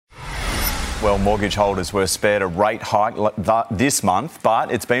Well, mortgage holders were spared a rate hike this month,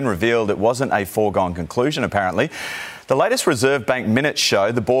 but it's been revealed it wasn't a foregone conclusion, apparently. The latest Reserve Bank minutes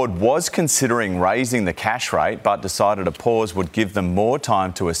show the board was considering raising the cash rate, but decided a pause would give them more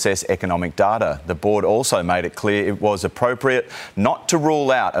time to assess economic data. The board also made it clear it was appropriate not to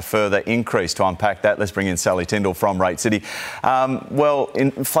rule out a further increase. To unpack that, let's bring in Sally Tyndall from RateCity. Well,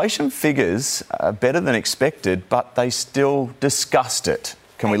 inflation figures are better than expected, but they still discussed it.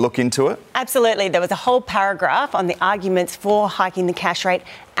 Can we look into it? Absolutely. There was a whole paragraph on the arguments for hiking the cash rate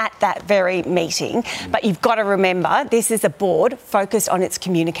at that very meeting. But you've got to remember, this is a board focused on its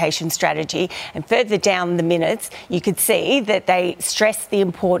communication strategy. And further down the minutes, you could see that they stressed the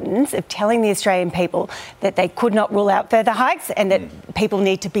importance of telling the Australian people that they could not rule out further hikes and that people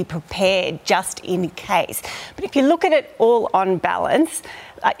need to be prepared just in case. But if you look at it all on balance,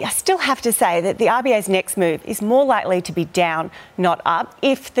 I still have to say that the RBA's next move is more likely to be down, not up,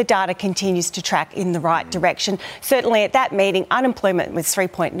 if the data continues to track in the right direction. Certainly at that meeting, unemployment was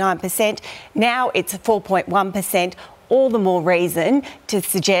 3.9%. Now it's 4.1%. All the more reason to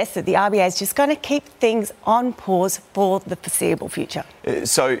suggest that the RBA is just going to keep things on pause for the foreseeable future.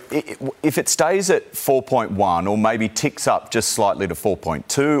 So if it stays at 4.1 or maybe ticks up just slightly to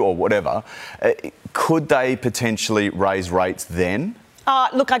 4.2 or whatever, could they potentially raise rates then?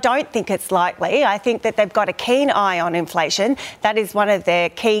 Look, I don't think it's likely. I think that they've got a keen eye on inflation. That is one of their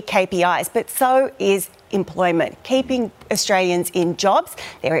key KPIs, but so is employment, keeping Australians in jobs.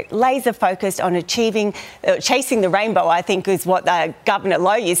 They're laser focused on chasing the rainbow, I think is what Governor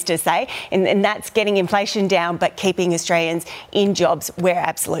Lowe used to say, and that's getting inflation down but keeping Australians in jobs where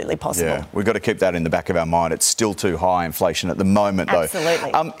absolutely possible. Yeah, we've got to keep that in the back of our mind. It's still too high inflation at the moment, though.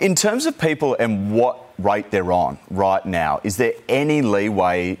 Absolutely. In terms of people and what rate they're on right now, is there any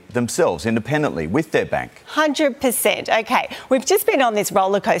leeway themselves independently with their bank? 100%. Okay, we've just been on this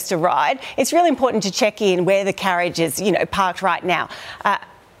roller coaster ride. It's really important to check in where the carriage is, parked right now.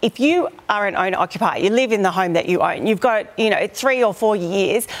 If you are an owner-occupier, you live in the home that you own, you've got, 3 or 4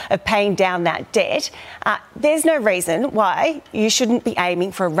 years of paying down that debt, there's no reason why you shouldn't be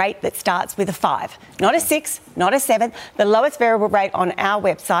aiming for a rate that starts with a 5. Not a 6, not a 7. The lowest variable rate on our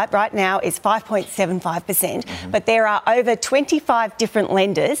website right now is 5.75%, but there are over 25 different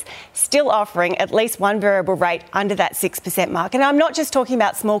lenders still offering at least one variable rate under that 6% mark. And I'm not just talking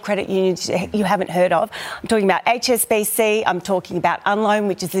about small credit unions you haven't heard of. I'm talking about HSBC, I'm talking about Unloan,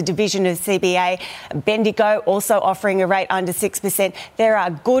 which is a division of CBA, Bendigo also offering a rate under 6%. There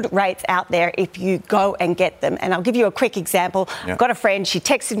are good rates out there if you go and get them. And I'll give you a quick example. I've got a friend, she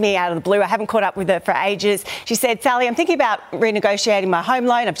texted me out of the blue. I haven't caught up with her for ages. She said, Sally, I'm thinking about renegotiating my home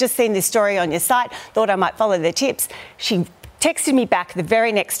loan. I've just seen this story on your site. Thought I might follow the tips. She texted me back the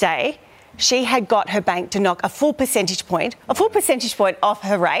very next day. She had got her bank to knock a full percentage point off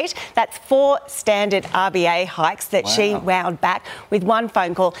her rate. That's 4 standard RBA hikes that she wound back with one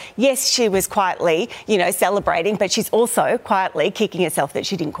phone call. Yes, she was quietly, celebrating, but she's also quietly kicking herself that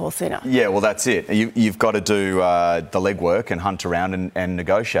she didn't call sooner. Yeah, well, that's it. You've got to do the legwork and hunt around and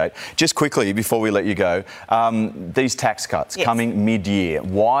negotiate. Just quickly, before we let you go, these tax cuts coming mid-year,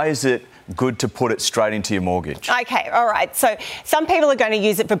 why is it good to put it straight into your mortgage? Okay, all right. So some people are going to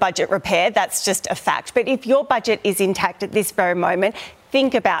use it for budget repair. That's just a fact. But if your budget is intact at this very moment,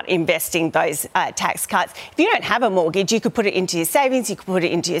 think about investing those tax cuts. If you don't have a mortgage, you could put it into your savings, you could put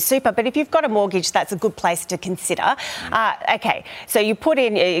it into your super. But if you've got a mortgage, that's a good place to consider. Okay, so you put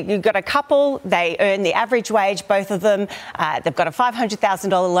in, you've got a couple, they earn the average wage, both of them. They've got a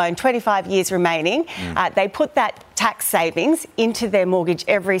 $500,000 loan, 25 years remaining. They put that tax savings into their mortgage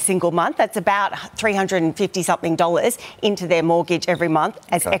every single month. That's about $350-something into their mortgage every month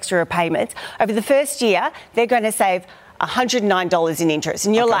as extra payments. Over the first year, they're going to save $109 in interest.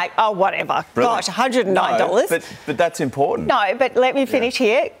 And you're like, oh, whatever. Brilliant. Gosh, $109. No, but that's important. No, but let me finish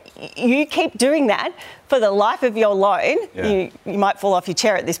here. You keep doing that for the life of your loan. You might fall off your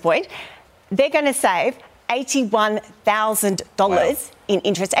chair at this point. They're going to save $81,000 in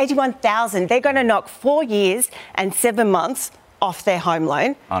interest. $81,000. They're going to knock 4 years and 7 months off their home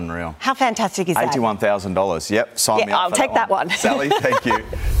loan. Unreal. How fantastic is that? $81,000. Yep, sign me up I'll for take that one. Sally, thank you.